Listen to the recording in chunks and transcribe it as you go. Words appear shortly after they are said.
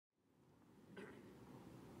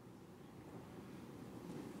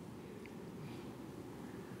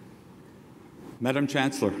Madam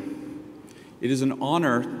Chancellor, it is an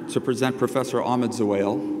honor to present Professor Ahmed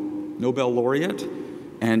Zewail, Nobel laureate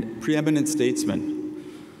and preeminent statesman,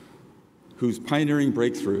 whose pioneering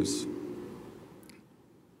breakthroughs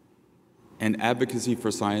and advocacy for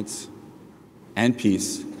science and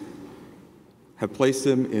peace have placed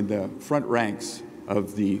him in the front ranks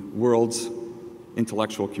of the world's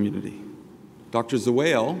intellectual community. Dr.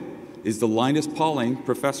 Zewail is the Linus Pauling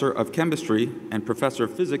Professor of Chemistry and Professor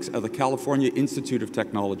of Physics at the California Institute of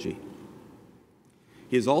Technology.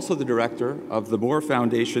 He is also the director of the Moore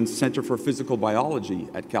Foundation's Center for Physical Biology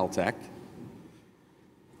at Caltech.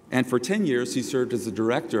 And for 10 years, he served as the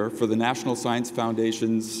director for the National Science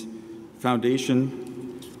Foundation's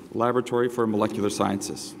Foundation Laboratory for Molecular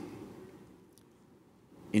Sciences.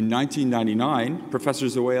 In 1999, Professor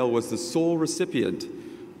Zewail was the sole recipient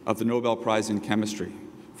of the Nobel Prize in Chemistry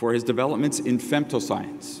for his developments in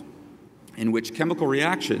femtoscience, in which chemical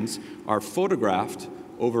reactions are photographed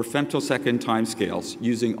over femtosecond timescales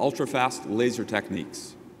using ultra-fast laser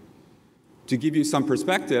techniques. To give you some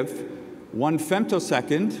perspective, 1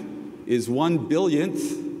 femtosecond is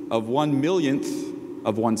 1/1000th of 1/100000th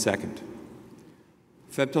of 1 second.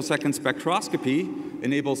 Femtosecond spectroscopy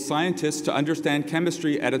enables scientists to understand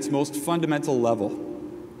chemistry at its most fundamental level.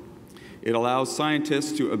 It allows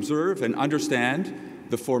scientists to observe and understand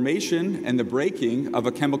the formation and the breaking of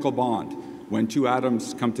a chemical bond when 2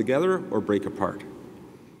 atoms come together or break apart.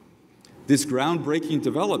 This groundbreaking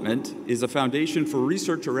development is a foundation for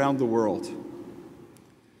research around the world,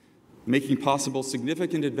 making possible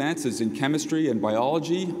significant advances in chemistry and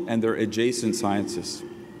biology and their adjacent sciences.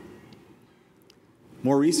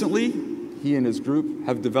 More recently, he and his group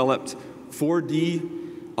have developed 4D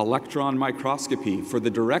electron microscopy for the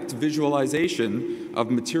direct visualization of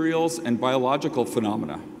materials and biological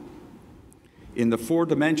phenomena in the 4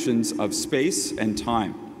 dimensions of space and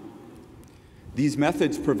time. These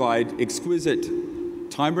methods provide exquisite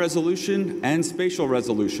time resolution and spatial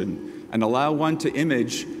resolution and allow one to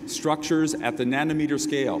image structures at the nanometer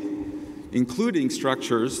scale, including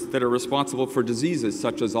structures that are responsible for diseases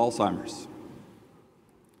such as Alzheimer's.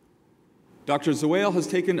 Dr. Zewail has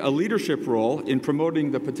taken a leadership role in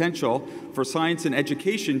promoting the potential for science and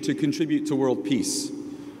education to contribute to world peace,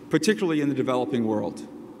 particularly in the developing world.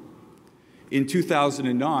 In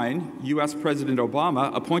 2009, US President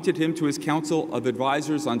Obama appointed him to his Council of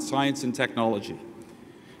Advisors on Science and Technology,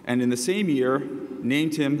 and in the same year,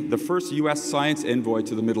 named him the first US science envoy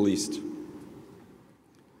to the Middle East.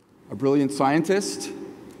 A brilliant scientist,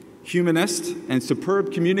 humanist, and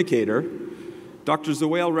superb communicator, Dr.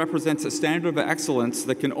 Zewail represents a standard of excellence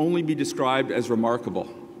that can only be described as remarkable.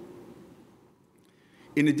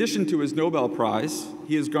 In addition to his Nobel Prize,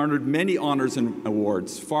 he has garnered many honors and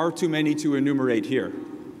awards, far too many to enumerate here.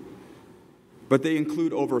 But they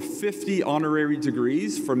include over 50 honorary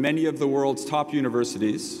degrees from many of the world's top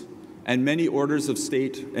universities and many orders of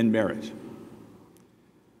state and merit.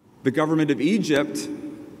 The government of Egypt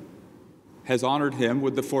has honored him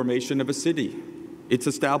with the formation of a city. It's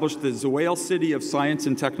established the Zewail City of Science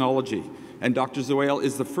and Technology, and Dr. Zewail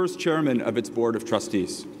is the first chairman of its board of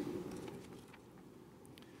trustees.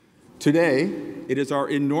 Today, it is our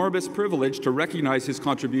enormous privilege to recognize his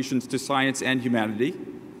contributions to science and humanity.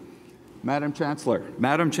 Madam Chancellor,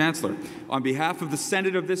 on behalf of the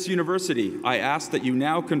Senate of this university, I ask that you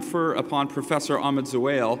now confer upon Professor Ahmed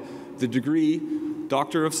Zewail the degree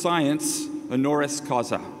Doctor of Science, honoris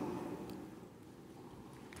causa.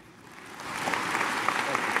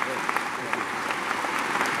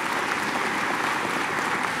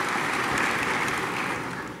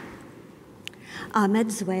 Ahmed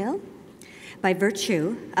Zewail, by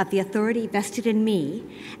virtue of the authority vested in me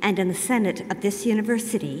and in the Senate of this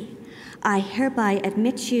university, I hereby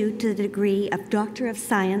admit you to the degree of Doctor of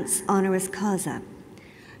Science, honoris causa.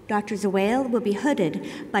 Dr. Zewail will be hooded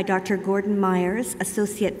by Dr. Gordon Myers,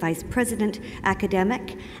 Associate Vice President,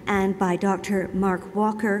 Academic, and by Dr. Mark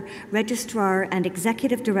Walker, Registrar and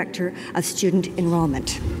Executive Director of Student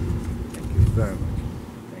Enrollment. Thank you very much.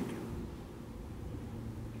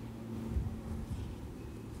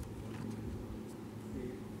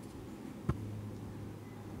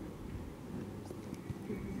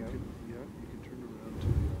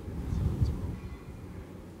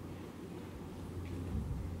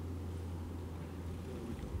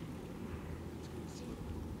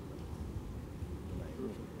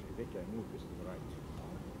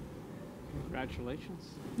 Congratulations.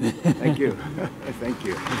 Thank you. Thank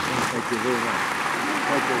you. Thank you very much.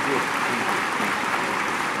 Thank you.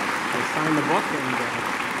 I signed the book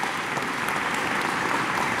and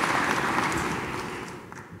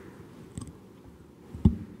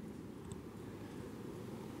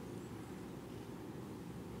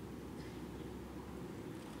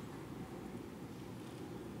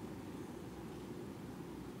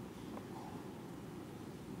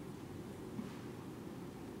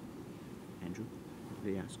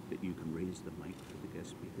Fraser. They ask that you can raise the mic for the guest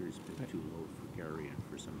speaker. It's a bit too low for Gary and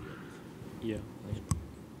for some of the others. Yeah.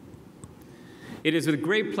 It is with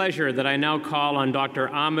great pleasure that I now call on Dr.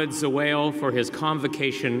 Ahmed Zewail for his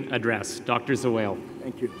convocation address. Dr. Zewail.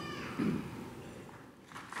 Thank you.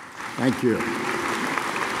 Thank you.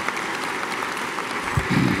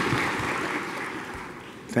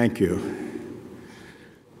 Thank you.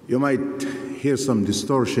 You might hear some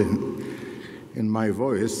distortion in my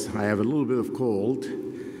voice. I have a little bit of cold,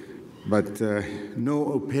 but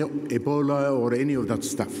no Ebola or any of that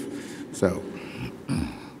stuff. So,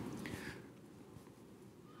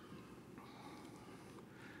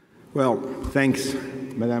 well, thanks,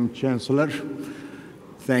 Madam Chancellor.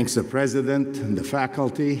 Thanks, the President and the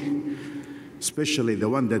faculty, especially the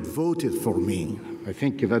one that voted for me. I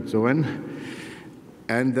think that's the one.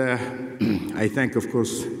 And I thank, of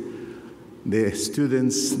course, the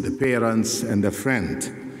students, the parents, and the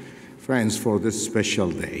friends for this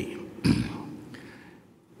special day.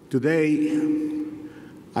 Today,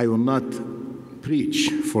 I will not preach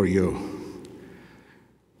for you.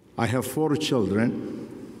 I have 4 children,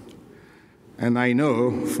 and I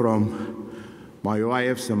know from my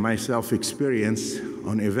wife's and myself experience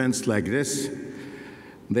on events like this,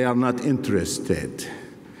 they are not interested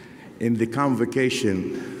in the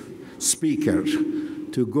convocation speaker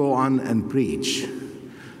to go on and preach.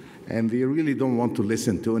 And they really don't want to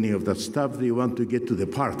listen to any of that stuff. They want to get to the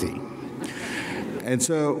party. And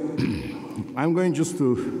so I'm going just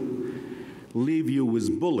to leave you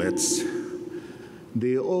with bullets.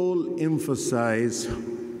 They all emphasize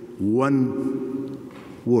one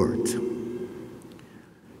word.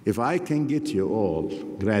 If I can get you all,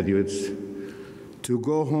 graduates, to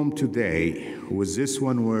go home today with this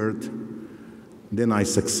one word, then I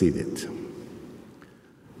succeeded.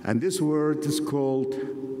 And this word is called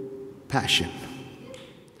passion.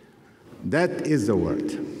 That is the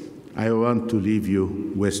word I want to leave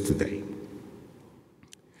you with today.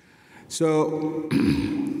 So,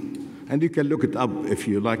 and you can look it up if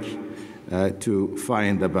you like to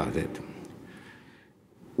find about it.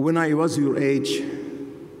 When I was your age,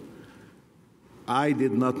 I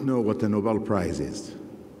did not know what a Nobel Prize is.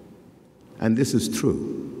 And this is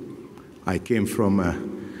true. I came from a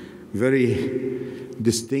very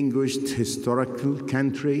distinguished historical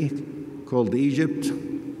country called Egypt.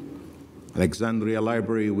 Alexandria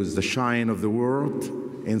Library was the shine of the world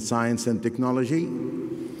in science and technology.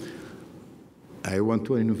 I went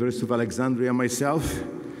to the University of Alexandria myself.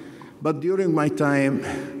 But during my time,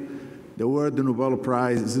 the word Nobel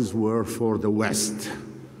Prizes were for the West.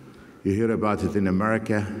 You hear about it in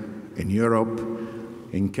America, in Europe,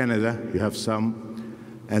 in Canada, you have some,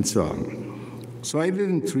 and so on. So I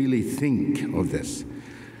didn't really think of this.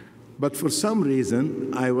 But for some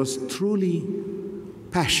reason, I was truly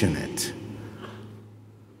passionate.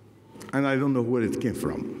 And I don't know where it came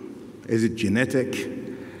from. Is it genetic?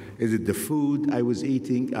 Is it the food I was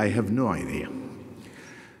eating? I have no idea.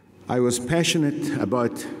 I was passionate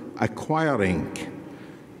about acquiring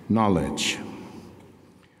knowledge.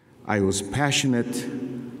 I was passionate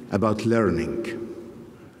about learning.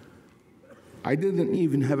 I didn't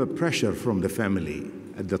even have a pressure from the family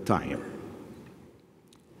at the time.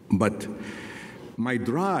 But my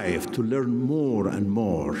drive to learn more and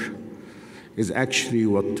more is actually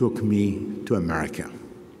what took me to America.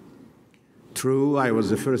 True, I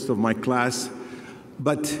was the first of my class,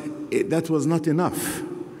 but that was not enough.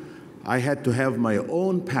 I had to have my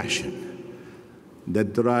own passion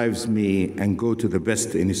that drives me and go to the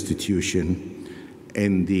best institution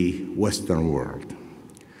in the Western world.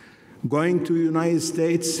 Going to the United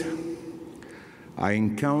States, I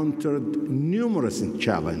encountered numerous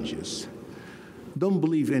challenges. Don't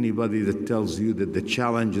believe anybody that tells you that the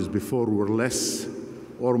challenges before were less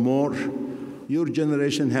or more. Your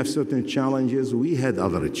generation have certain challenges. We had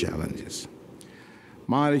other challenges.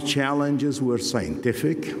 My challenges were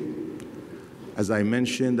scientific. As I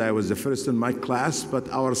mentioned, I was the first in my class, but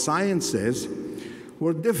our sciences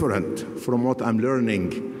were different from what I'm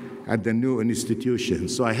learning at the new institution.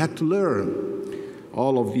 So I had to learn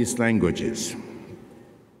all of these languages.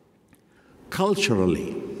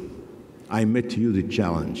 Culturally, I met you the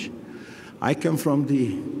challenge. I come from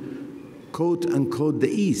the quote-unquote the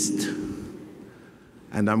East,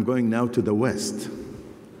 and I'm going now to the West.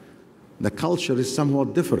 The culture is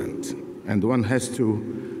somewhat different, and one has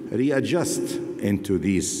to readjust into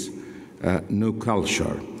this new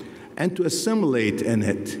culture and to assimilate in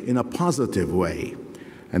it in a positive way,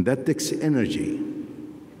 and that takes energy.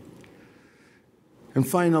 And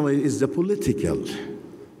finally is the political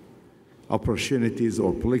opportunities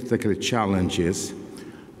or political challenges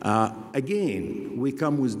Again, we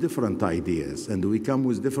come with different ideas and we come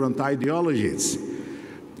with different ideologies.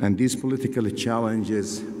 And these political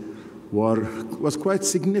challenges was quite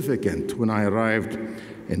significant when I arrived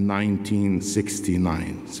in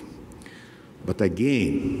 1969. But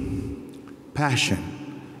again,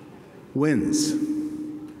 passion wins.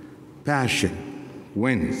 Passion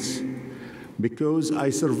wins. Because I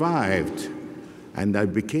survived and I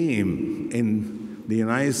became in the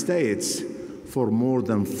United States for more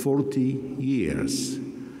than 40 years,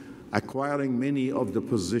 acquiring many of the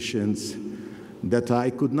positions that I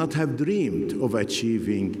could not have dreamed of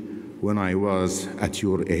achieving when I was at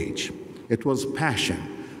your age. It was passion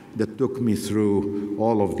that took me through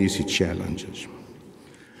all of these challenges.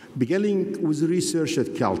 Beginning with research at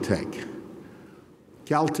Caltech.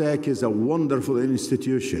 Caltech is a wonderful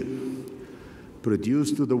institution,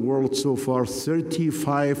 produced to the world so far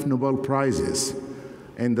 35 Nobel Prizes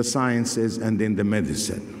in the sciences and in the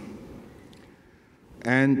medicine.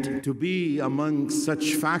 And to be among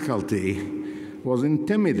such faculty was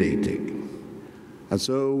intimidating. And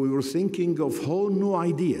so we were thinking of whole new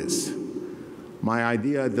ideas. My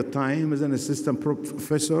idea at the time as an assistant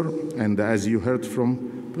professor, and as you heard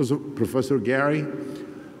from Professor Gary,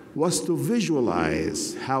 was to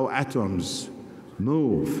visualize how atoms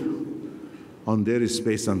move on their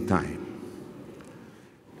space and time.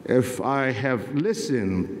 If I have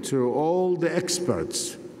listened to all the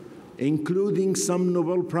experts, including some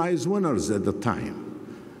Nobel Prize winners at the time,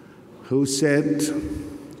 who said,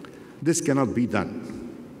 this cannot be done.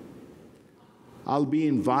 I'll be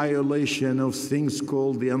in violation of things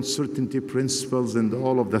called the uncertainty principles and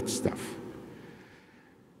all of that stuff.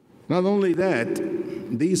 Not only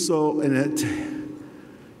that, they saw in it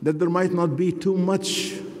that there might not be too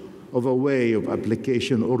much of a way of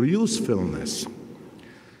application or usefulness.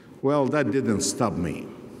 Well, that didn't stop me.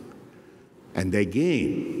 And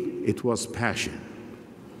again, it was passion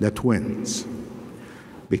that wins.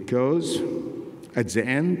 Because at the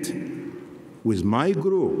end, with my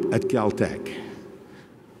group at Caltech,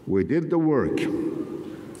 we did the work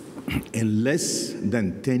in less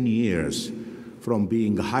than 10 years from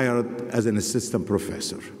being hired as an assistant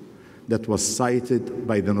professor that was cited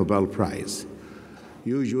by the Nobel Prize.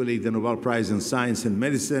 Usually, the Nobel Prize in Science and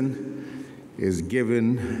Medicine is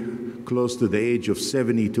given close to the age of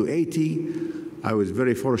 70 to 80. I was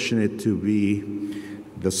very fortunate to be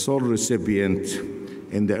the sole recipient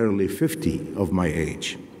in the early 50 of my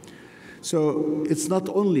age. So it's not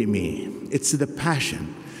only me, it's the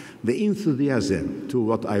passion, the enthusiasm to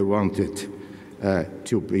what I wanted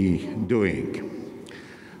to be doing.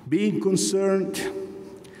 Being concerned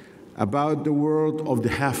about the world of the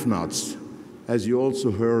have-nots, as you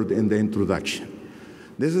also heard in the introduction.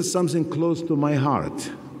 This is something close to my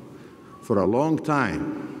heart. For a long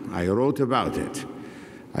time, I wrote about it.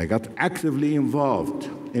 I got actively involved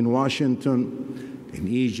in Washington, in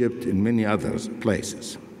Egypt, in many other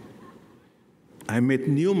places. I met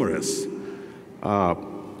numerous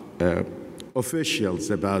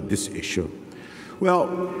officials about this issue. Well,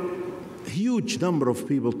 a huge number of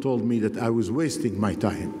people told me that I was wasting my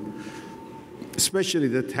time. Especially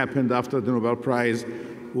that happened after the Nobel Prize,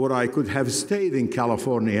 where I could have stayed in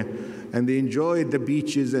California and enjoyed the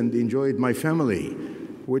beaches and enjoyed my family,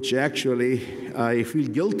 which actually I feel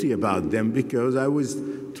guilty about them because I was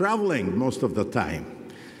traveling most of the time.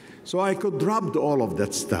 So I could drop all of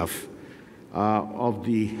that stuff of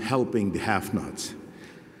the helping the have-nots.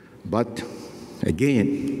 But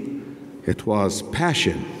again, it was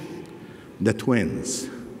passion that wins.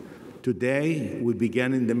 Today, we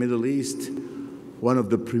began in the Middle East, one of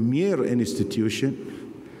the premier institutions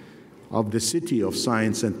of the City of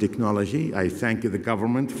Science and Technology. I thank the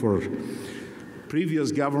government for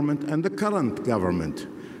previous government and the current government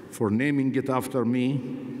for naming it after me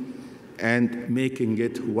and making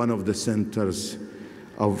it one of the centers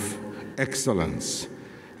of excellence.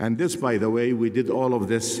 And this, by the way, we did all of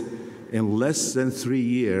this in less than 3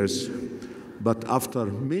 years, but after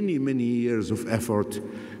many, many years of effort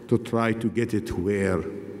to try to get it where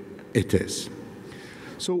it is.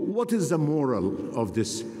 So what is the moral of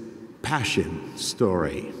this passion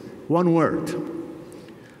story? One word.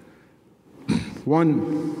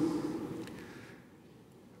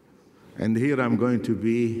 And here I'm going to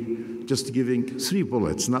be just giving 3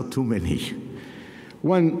 bullets, not too many.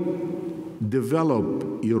 1,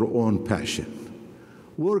 develop your own passion.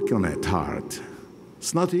 Work on it hard.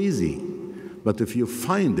 It's not easy, but if you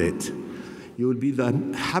find it, you will be the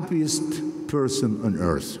happiest person on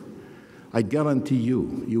earth. I guarantee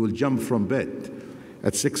you, you will jump from bed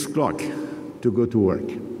at 6 o'clock to go to work.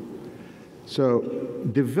 So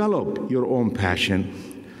develop your own passion.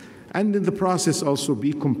 And in the process, also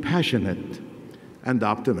be compassionate and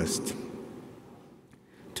optimist.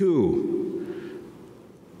 2,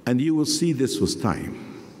 and you will see this with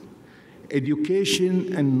time,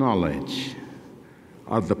 education and knowledge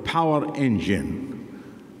are the power engine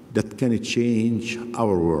that can change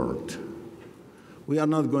our world. We are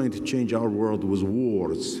not going to change our world with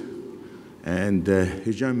wars and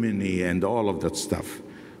hegemony and all of that stuff.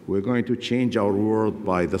 We're going to change our world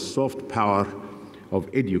by the soft power of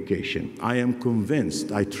education. I am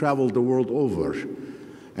convinced, I traveled the world over,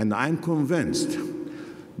 and I'm convinced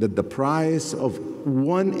that the price of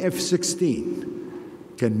one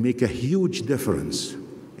F-16 can make a huge difference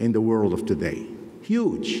in the world of today.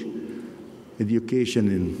 Huge. Education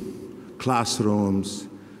in classrooms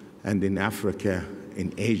and in Africa,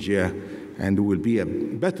 in Asia, and will be a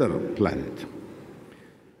better planet.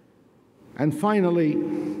 And finally,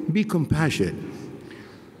 be compassionate.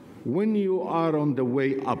 When you are on the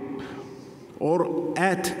way up or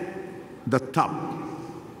at the top,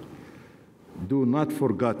 do not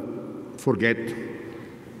forget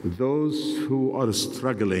those who are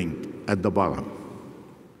struggling at the bottom.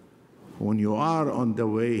 When you are on the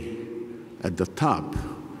way at the top,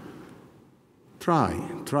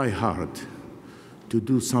 try hard to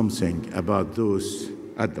do something about those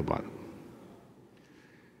at the bottom.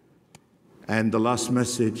 And the last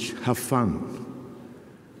message, have fun.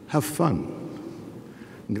 Have fun.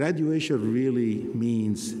 Graduation really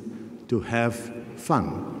means to have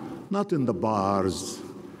fun, not in the bars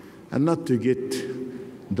and not to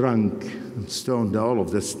get drunk and stoned, all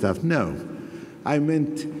of this stuff. No, I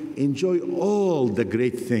meant enjoy all the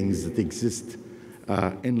great things that exist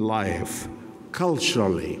in life,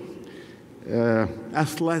 culturally,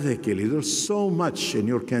 athletically. There's so much in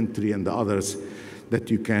your country and the others that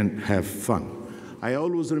you can have fun. I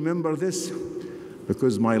always remember this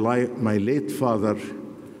because my late father,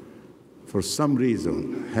 for some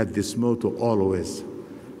reason, had this motto always,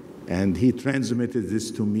 and he transmitted this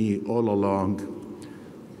to me all along: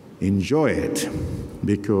 enjoy it,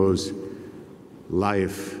 because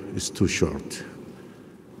life is too short.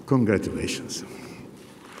 Congratulations.